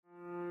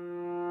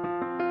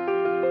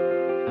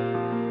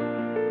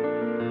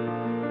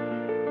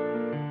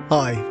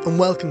Hi, and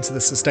welcome to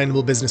the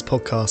Sustainable Business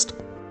Podcast.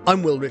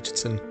 I'm Will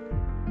Richardson.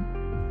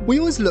 We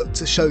always look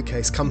to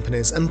showcase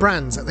companies and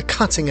brands at the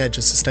cutting edge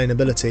of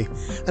sustainability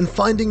and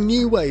finding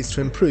new ways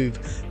to improve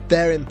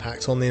their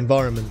impact on the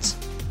environment.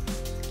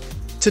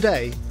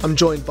 Today, I'm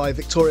joined by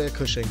Victoria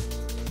Cushing,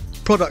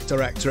 Product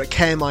Director at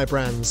KMI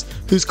Brands,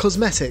 whose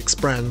cosmetics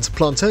brand,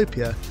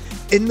 Plantopia,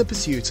 in the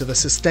pursuit of a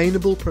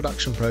sustainable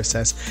production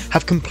process,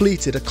 have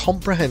completed a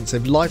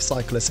comprehensive life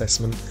cycle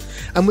assessment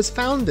and was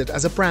founded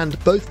as a brand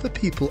both for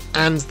people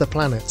and the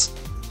planet.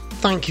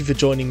 Thank you for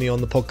joining me on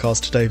the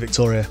podcast today,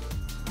 Victoria.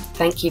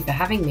 Thank you for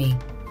having me.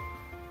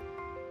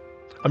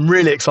 I'm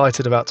really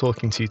excited about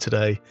talking to you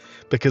today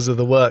because of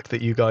the work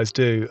that you guys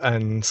do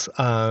and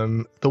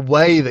the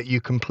way that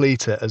you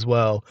complete it as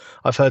well.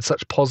 I've heard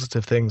such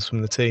positive things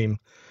from the team.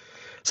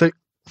 So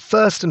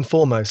first and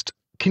foremost,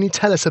 can you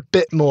tell us a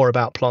bit more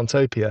about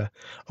Plantopia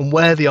and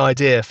where the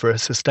idea for a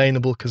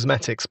sustainable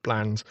cosmetics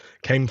brand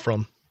came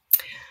from?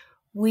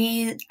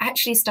 We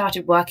actually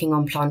started working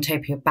on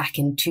Plantopia back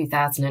in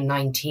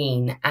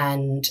 2019,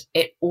 and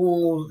it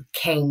all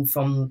came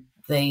from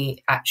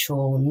the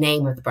actual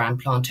name of the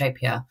brand,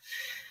 Plantopia.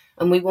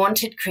 And we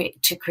wanted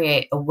to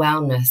create a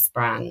wellness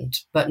brand,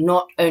 but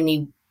not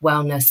only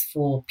wellness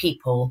for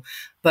people,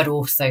 but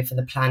also for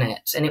the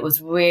planet. And it was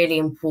really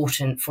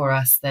important for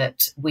us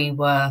that we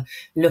were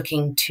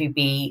looking to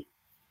be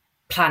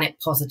planet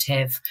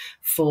positive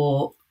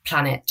for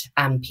planet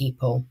and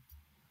people.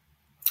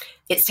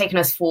 It's taken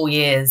us 4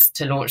 years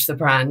to launch the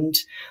brand.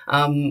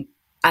 And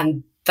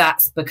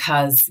that's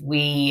because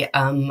we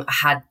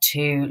had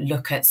to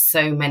look at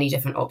so many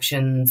different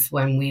options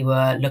when we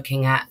were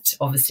looking at,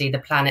 obviously, the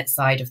planet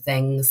side of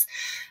things,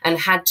 and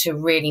had to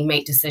really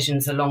make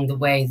decisions along the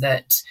way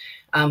that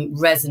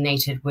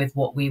resonated with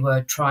what we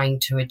were trying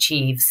to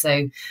achieve.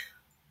 So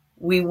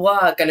we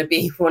were going to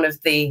be one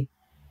of the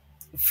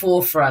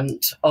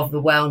forefront of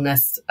the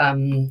wellness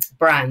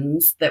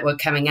brands that were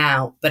coming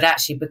out, but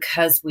actually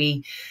because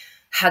we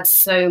had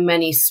so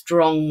many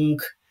strong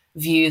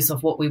views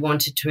of what we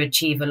wanted to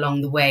achieve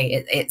along the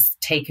way, it's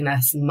taken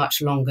us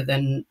much longer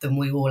than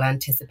we all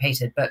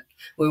anticipated, but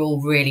we're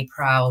all really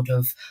proud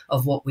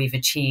of what we've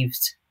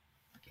achieved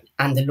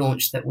and the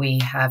launch that we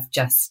have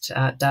just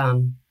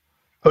done.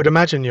 I would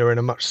imagine you're in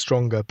a much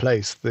stronger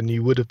place than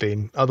you would have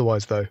been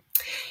otherwise, though.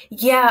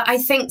 Yeah, I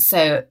think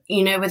so.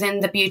 You know, within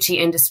the beauty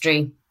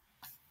industry,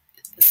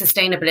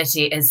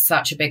 sustainability is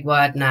such a big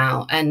word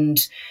now,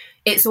 and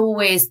it's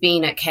always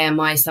been at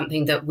KMI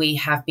something that we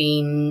have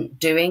been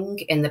doing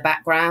in the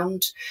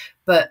background,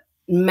 but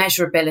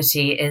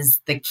measurability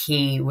is the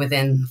key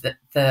within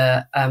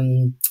the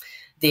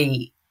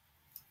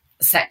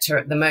sector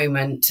at the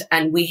moment.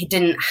 And we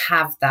didn't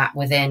have that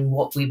within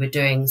what we were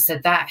doing. So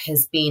that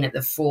has been at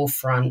the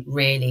forefront,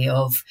 really,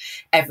 of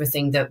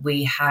everything that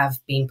we have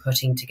been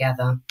putting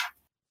together.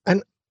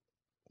 And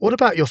what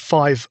about your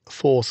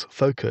 5-force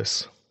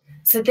focus?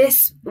 So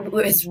this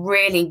is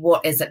really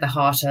what is at the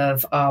heart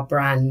of our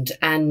brand,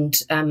 and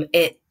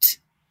it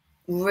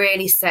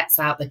really sets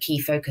out the key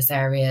focus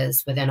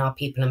areas within our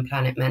People and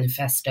Planet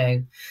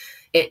Manifesto.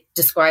 It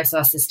describes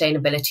our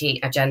sustainability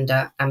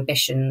agenda,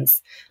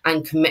 ambitions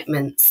and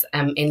commitments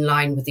in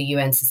line with the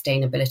UN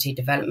Sustainability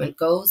Development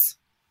Goals.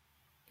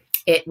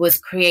 It was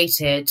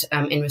created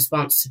in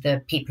response to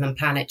the People and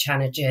Planet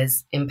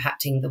challenges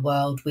impacting the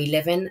world we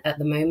live in at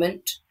the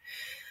moment.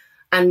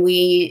 And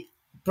we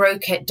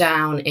broke it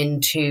down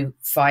into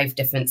 5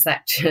 different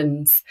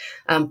sections.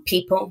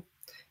 People,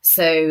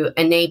 so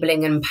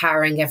enabling and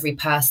empowering every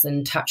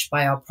person touched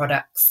by our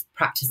products,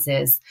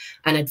 practices,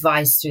 and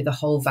advice through the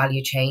whole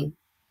value chain.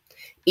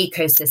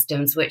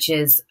 Ecosystems, which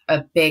is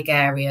a big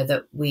area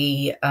that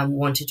we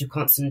wanted to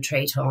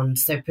concentrate on,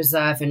 so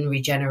preserve and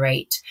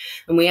regenerate.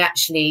 And we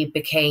actually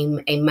became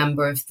a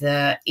member of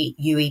the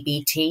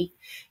UEBT,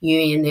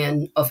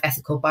 Union of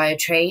Ethical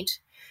Biotrade,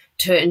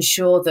 to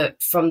ensure that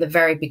from the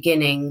very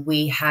beginning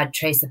we had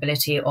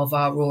traceability of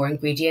our raw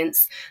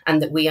ingredients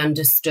and that we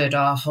understood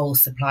our whole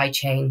supply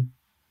chain.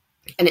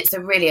 And it's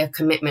really a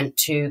commitment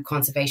to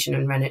conservation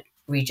and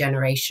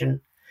regeneration.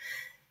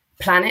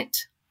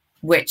 Planet,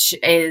 which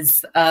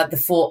is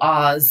the 4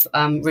 R's,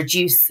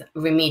 reduce,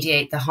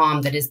 remediate the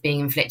harm that is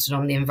being inflicted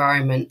on the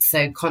environment.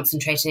 So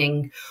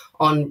concentrating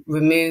on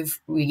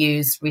remove,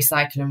 reuse,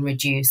 recycle and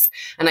reduce.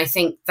 And I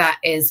think that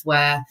is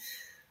where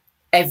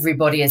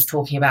everybody is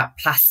talking about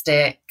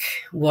plastic,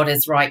 what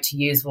is right to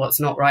use, what's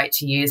not right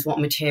to use, what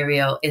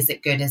material, is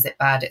it good, is it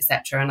bad,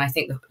 etc. And I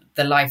think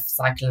the life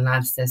cycle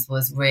analysis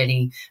was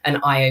really an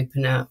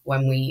eye-opener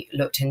when we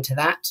looked into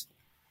that.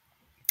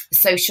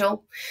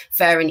 Social,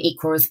 fair and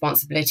equal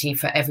responsibility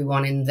for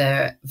everyone in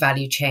the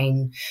value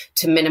chain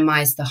to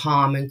minimise the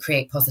harm and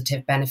create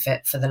positive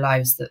benefit for the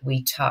lives that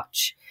we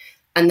touch.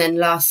 And then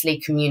lastly,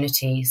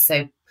 community.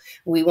 So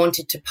we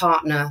wanted to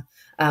partner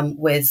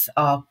with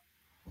our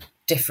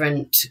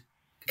different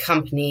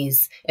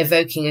companies,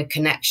 evoking a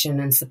connection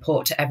and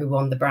support to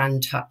everyone the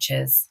brand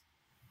touches.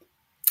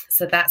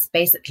 So that's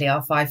basically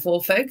our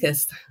 5-4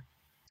 focus.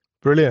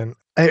 Brilliant.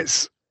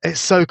 It's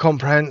so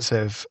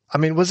comprehensive. I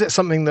mean, was it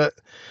something that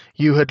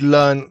you had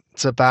learned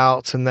that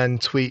about and then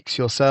tweaks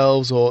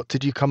yourselves, or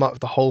did you come up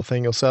with the whole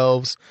thing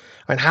yourselves?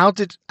 And how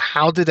did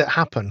it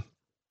happen?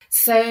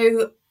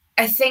 So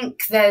I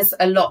think there's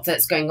a lot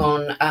that's going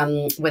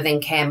on within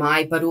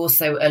KMI, but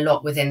also a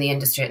lot within the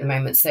industry at the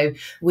moment. So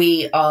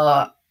we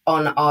are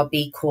on our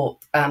B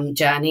Corp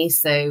journey.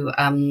 So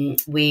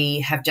we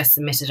have just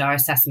submitted our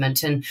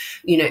assessment, and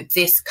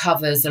this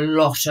covers a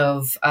lot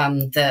of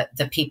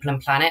the people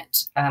and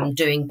planet,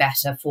 doing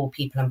better for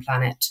people and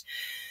planet.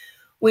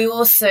 We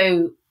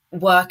also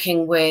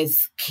working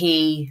with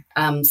key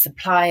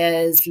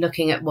suppliers,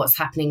 looking at what's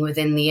happening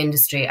within the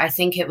industry. I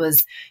think it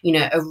was,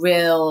 a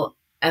real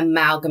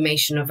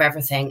amalgamation of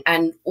everything,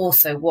 and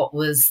also what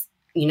was,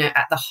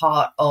 at the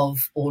heart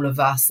of all of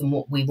us and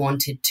what we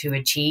wanted to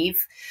achieve.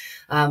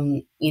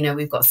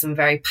 We've got some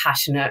very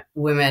passionate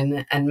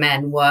women and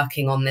men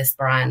working on this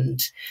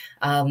brand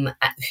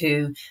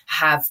who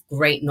have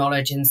great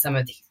knowledge in some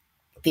of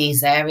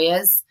these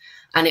areas.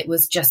 And it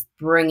was just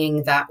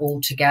bringing that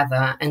all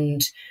together.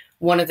 And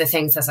one of the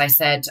things, as I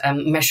said,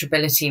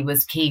 measurability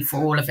was key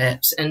for all of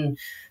it. And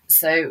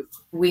so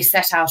we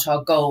set out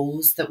our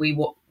goals that we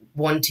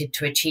wanted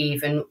to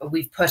achieve, and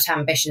we've put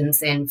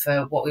ambitions in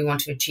for what we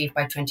want to achieve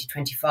by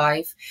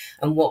 2025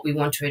 and what we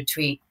want to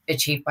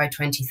achieve by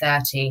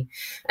 2030.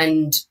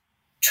 And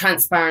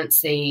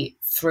transparency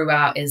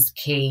throughout is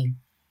key.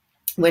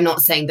 We're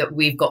not saying that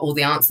we've got all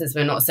the answers.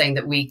 We're not saying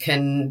that we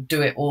can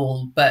do it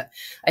all, but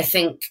I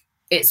think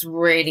it's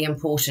really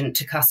important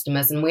to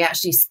customers. And we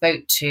actually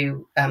spoke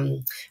to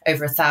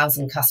over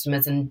 1,000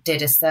 customers and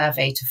did a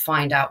survey to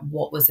find out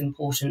what was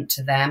important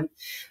to them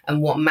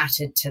and what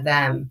mattered to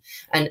them,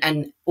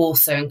 and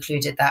also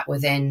included that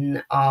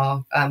within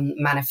our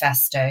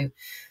manifesto,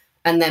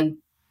 and then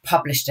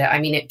published it. I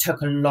mean, it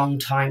took a long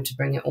time to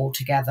bring it all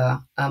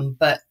together.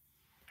 But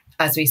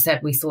as we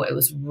said, we thought it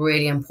was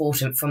really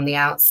important from the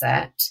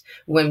outset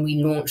when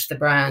we launched the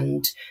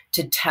brand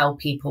to tell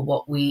people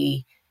what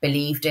we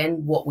believed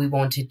in, what we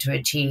wanted to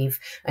achieve,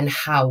 and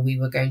how we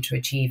were going to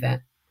achieve it.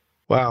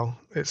 Wow,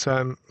 it's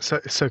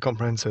so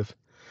comprehensive,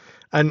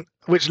 and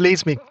which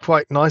leads me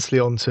quite nicely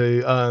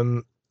onto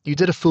you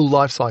did a full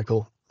life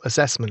cycle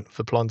assessment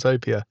for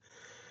Plantopia.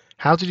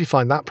 How did you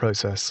find that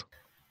process?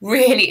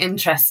 Really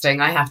interesting,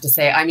 I have to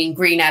say. I mean,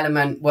 Green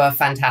Element were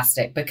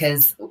fantastic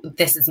because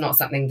this is not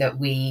something that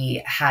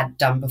we had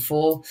done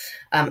before,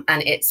 and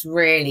it's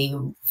really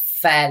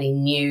fairly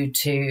new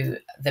to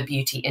the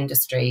beauty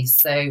industry.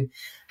 So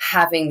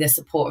having the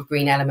support of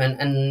Green Element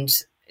and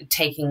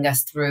taking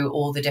us through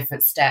all the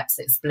different steps,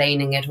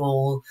 explaining it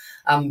all,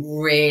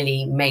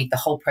 really made the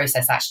whole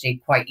process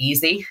actually quite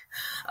easy.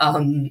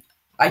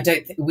 I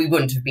don't think we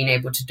wouldn't have been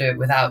able to do it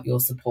without your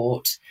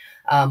support,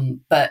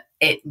 but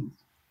it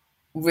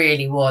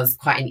really was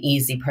quite an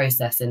easy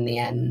process in the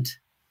end.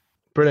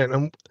 Brilliant.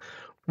 And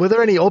were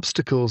there any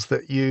obstacles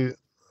that you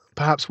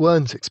perhaps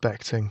weren't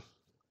expecting?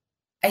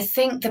 I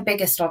think the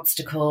biggest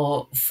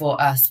obstacle for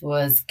us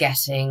was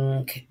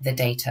getting the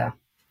data.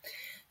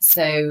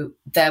 So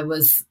there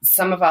was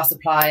some of our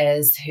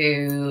suppliers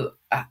who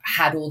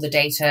had all the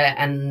data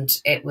and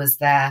it was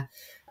there,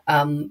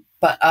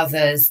 but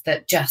others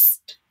that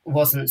just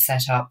wasn't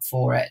set up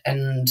for it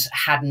and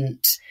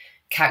hadn't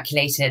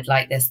calculated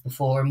like this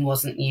before and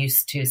wasn't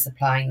used to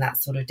supplying that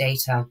sort of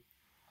data.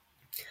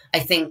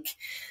 I think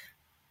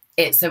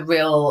it's a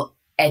real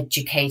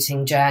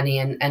educating journey,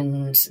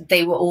 and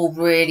they were all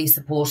really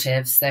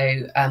supportive. So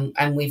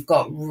and we've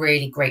got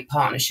really great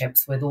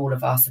partnerships with all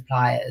of our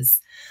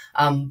suppliers.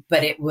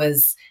 But it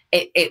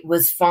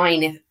was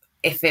fine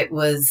if it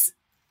was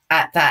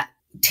at that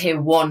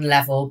tier 1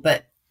 level,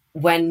 but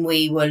when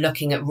we were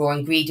looking at raw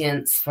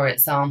ingredients, for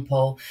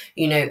example,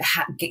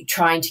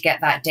 trying to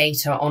get that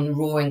data on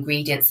raw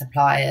ingredient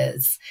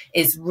suppliers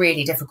is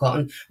really difficult.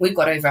 And we've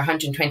got over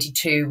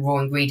 122 raw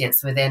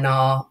ingredients within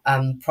our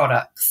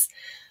products.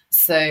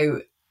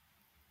 So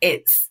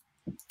it's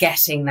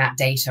getting that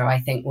data, I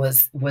think,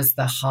 was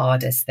the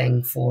hardest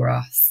thing for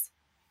us.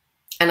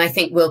 And I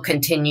think will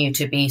continue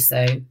to be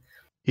so.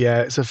 Yeah,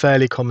 it's a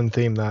fairly common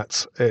theme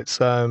that it's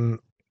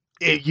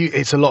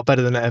a lot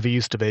better than it ever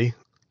used to be.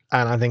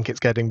 And I think it's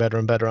getting better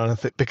and better. And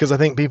because I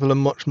think people are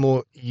much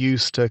more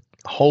used to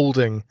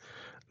holding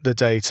the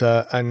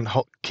data and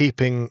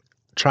keeping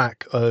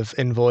track of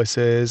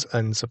invoices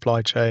and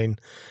supply chain,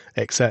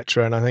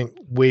 etc. And I think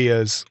we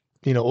as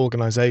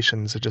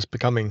organizations are just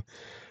becoming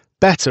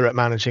better at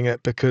managing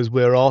it because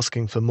we're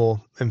asking for more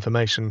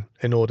information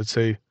in order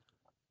to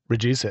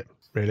reduce it,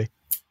 really.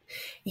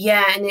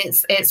 Yeah, and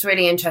it's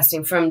really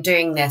interesting from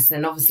doing this.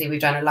 And obviously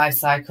we've done a life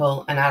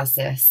cycle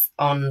analysis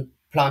on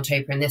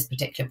Plantopia in this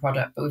particular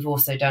product, but we've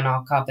also done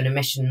our carbon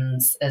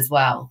emissions as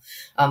well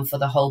for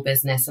the whole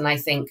business. And I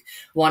think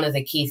one of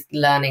the key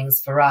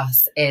learnings for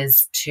us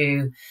is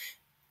to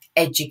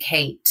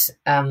educate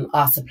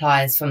our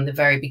suppliers from the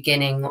very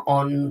beginning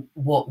on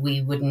what we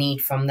would need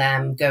from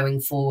them going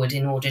forward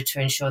in order to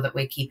ensure that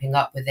we're keeping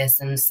up with this,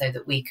 and so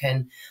that we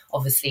can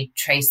obviously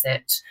trace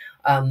it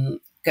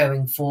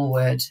going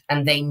forward,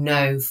 and they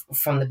know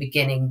from the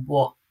beginning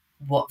what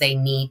they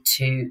need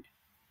to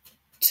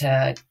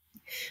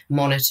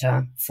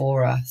monitor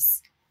for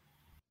us.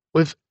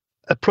 With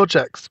a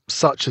project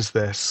such as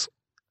this,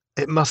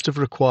 it must have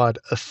required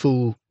a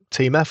full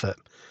team effort.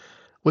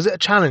 Was it a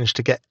challenge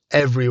to get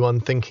everyone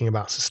thinking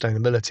about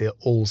sustainability at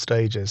all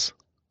stages?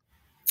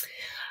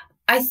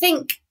 I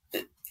think,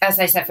 as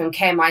I said, from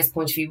KMI's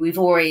point of view, we've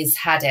always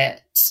had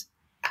it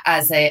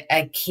as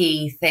a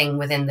key thing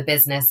within the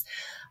business.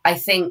 I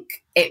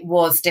think it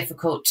was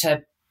difficult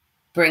to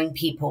bring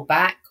people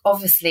back.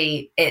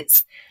 Obviously,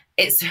 it's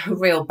a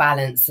real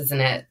balance,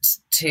 isn't it,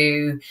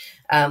 to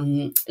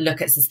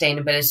look at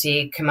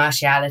sustainability,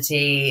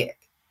 commerciality,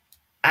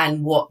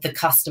 and what the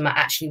customer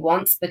actually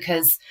wants.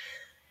 Because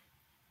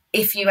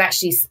if you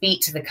actually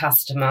speak to the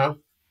customer,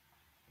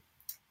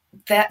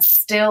 that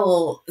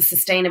still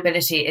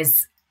sustainability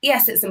is,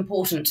 yes, it's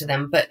important to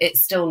them, but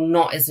it's still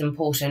not as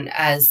important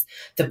as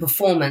the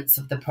performance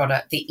of the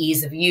product, the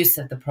ease of use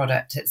of the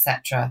product,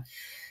 etc.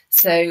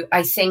 So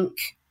I think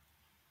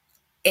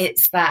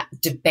it's that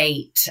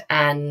debate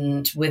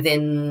and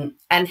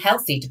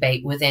healthy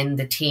debate within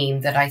the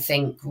team that I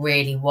think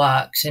really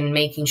worked, and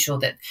making sure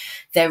that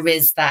there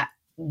is that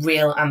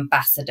real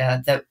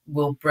ambassador that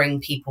will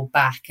bring people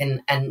back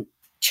and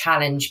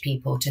challenge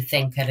people to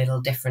think a little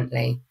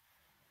differently,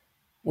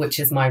 which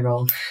is my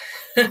role.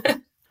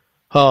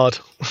 Hard.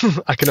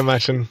 I can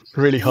imagine.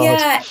 Really hard.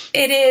 Yeah,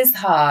 it is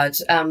hard.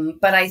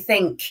 But I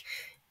think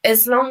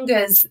as long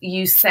as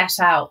you set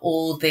out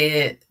all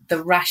the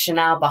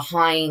rationale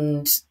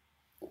behind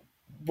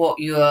what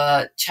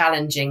you're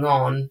challenging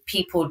on,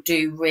 people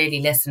do really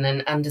listen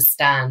and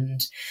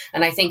understand.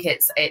 And I think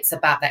it's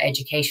about that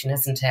education,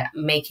 isn't it?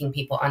 Making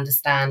people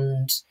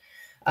understand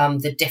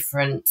the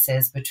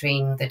differences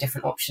between the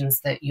different options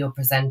that you're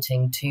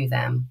presenting to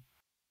them.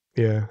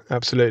 Yeah,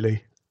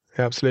 absolutely.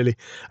 Absolutely.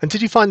 And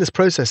did you find this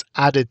process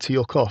added to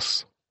your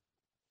costs?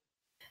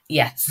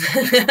 Yes,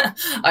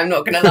 I'm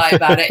not going to lie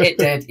about it. It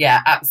did.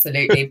 Yeah,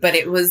 absolutely. But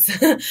it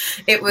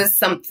was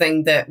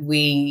something that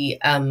we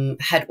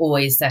had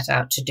always set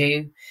out to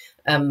do.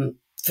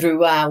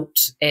 Throughout,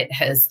 it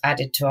has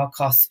added to our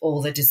costs.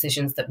 All the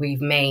decisions that we've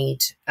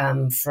made,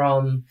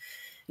 from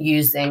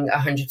using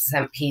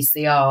 100%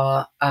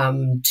 PCR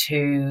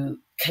to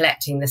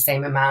collecting the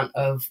same amount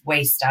of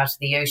waste out of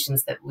the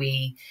oceans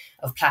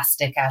of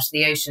plastic out of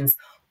the oceans,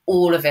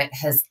 all of it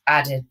has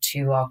added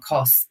to our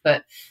costs.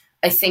 But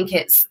I think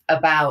it's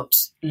about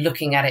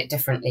looking at it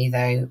differently,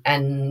 though.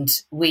 And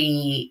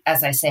we,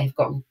 as I say, have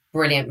got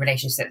brilliant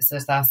relationships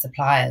with our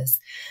suppliers.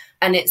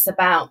 And it's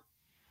about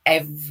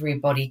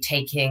everybody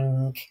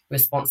taking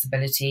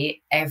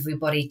responsibility,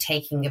 everybody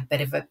taking a bit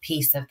of a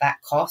piece of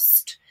that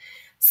cost,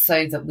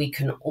 so that we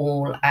can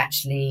all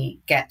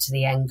actually get to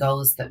the end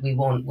goals that we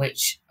want,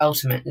 which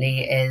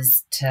ultimately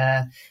is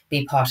to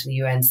be part of the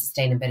UN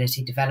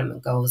Sustainability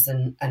Development Goals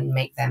and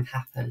make them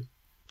happen.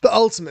 But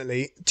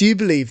ultimately, do you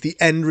believe the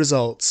end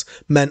results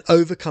meant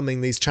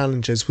overcoming these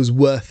challenges was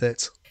worth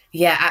it?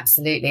 Yeah,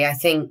 absolutely. I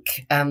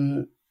think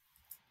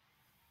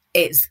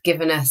it's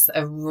given us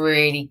a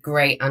really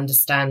great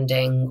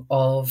understanding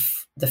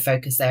of the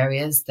focus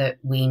areas that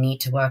we need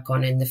to work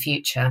on in the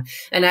future.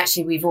 And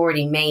actually, we've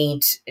already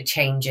made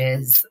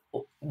changes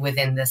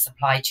within the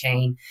supply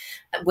chain,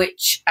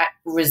 which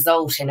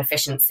result in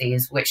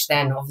efficiencies, which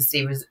then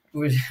obviously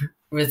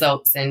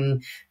results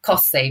in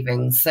cost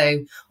savings. So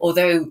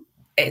although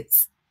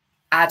it's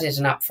added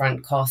an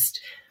upfront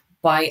cost,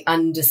 by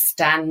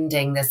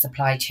understanding the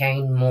supply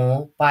chain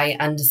more, by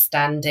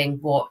understanding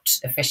what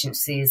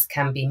efficiencies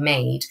can be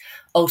made,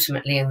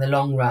 ultimately in the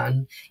long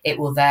run, it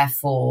will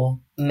therefore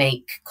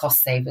make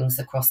cost savings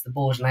across the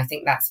board. And I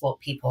think that's what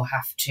people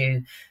have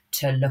to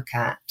look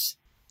at.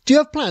 Do you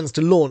have plans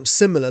to launch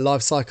similar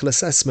life cycle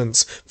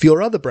assessments for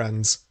your other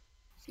brands?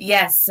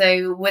 Yes,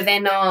 so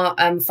within our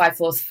 5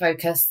 Force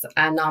focus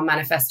and our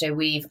manifesto,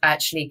 we've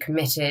actually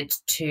committed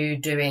to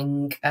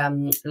doing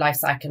life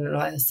cycle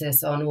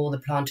analysis on all the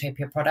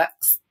Plantopia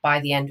products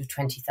by the end of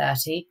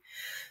 2030.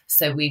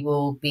 So we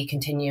will be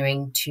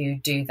continuing to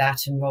do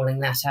that and rolling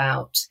that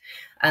out.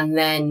 And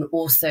then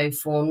also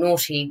for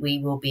Naughty, we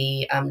will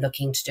be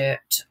looking to do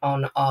it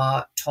on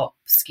our top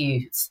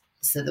SKUs,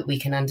 so that we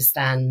can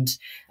understand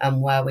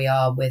where we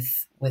are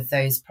with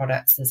those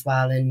products as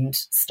well, and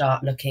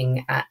start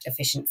looking at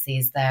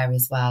efficiencies there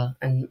as well,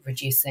 and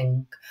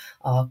reducing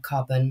our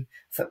carbon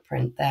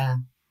footprint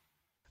there.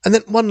 And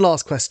then one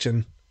last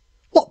question.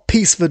 What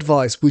piece of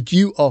advice would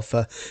you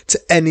offer to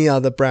any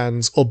other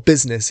brands or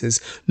businesses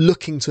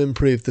looking to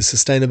improve the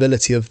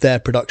sustainability of their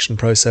production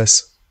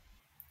process?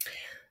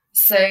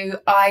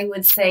 So I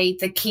would say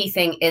the key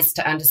thing is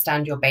to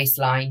understand your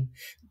baseline,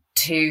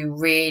 to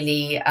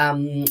really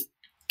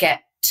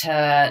get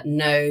to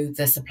know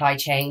the supply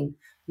chain,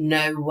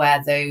 know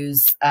where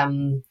those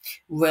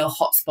real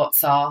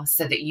hotspots are,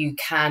 so that you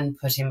can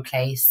put in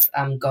place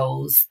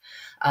goals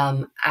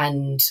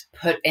and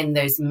put in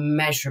those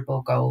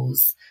measurable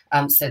goals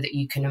so that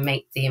you can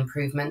make the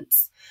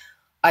improvements.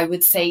 I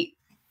would say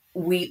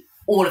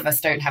all of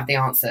us don't have the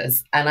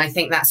answers. And I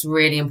think that's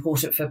really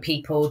important for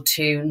people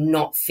to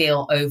not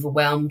feel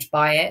overwhelmed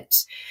by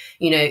it.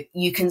 You know,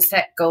 you can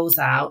set goals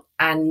out,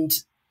 and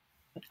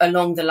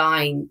along the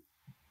line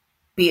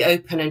be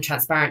open and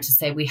transparent to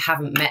say we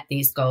haven't met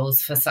these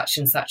goals for such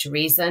and such a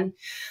reason.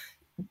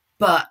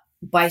 But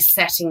by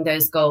setting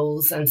those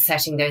goals and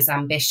setting those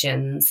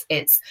ambitions,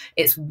 it's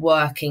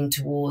working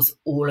towards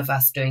all of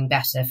us doing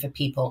better for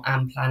people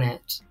and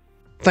planet.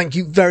 Thank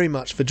you very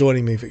much for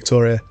joining me,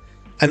 Victoria,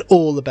 and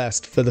all the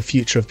best for the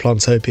future of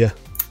Plantopia.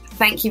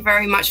 Thank you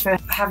very much for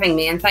having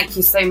me, and thank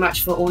you so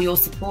much for all your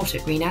support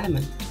at Green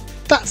Element.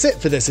 That's it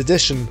for this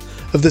edition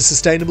of the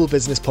Sustainable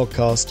Business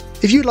Podcast.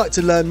 If you'd like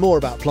to learn more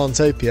about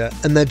Plantopia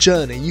and their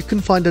journey, you can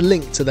find a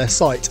link to their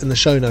site in the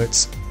show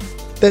notes.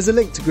 There's a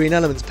link to Green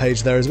Element's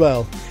page there as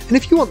well. And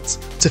if you want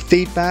to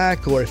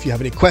feedback or if you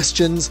have any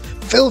questions,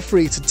 feel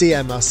free to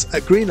DM us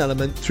at Green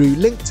Element through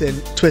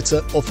LinkedIn, Twitter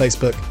or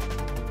Facebook.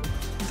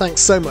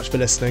 Thanks so much for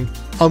listening.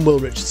 I'm Will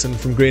Richardson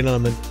from Green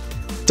Element.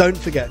 Don't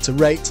forget to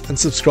rate and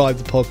subscribe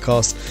the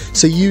podcast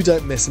so you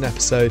don't miss an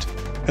episode,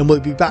 and we'll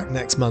be back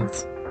next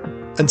month.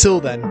 Until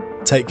then,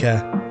 take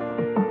care.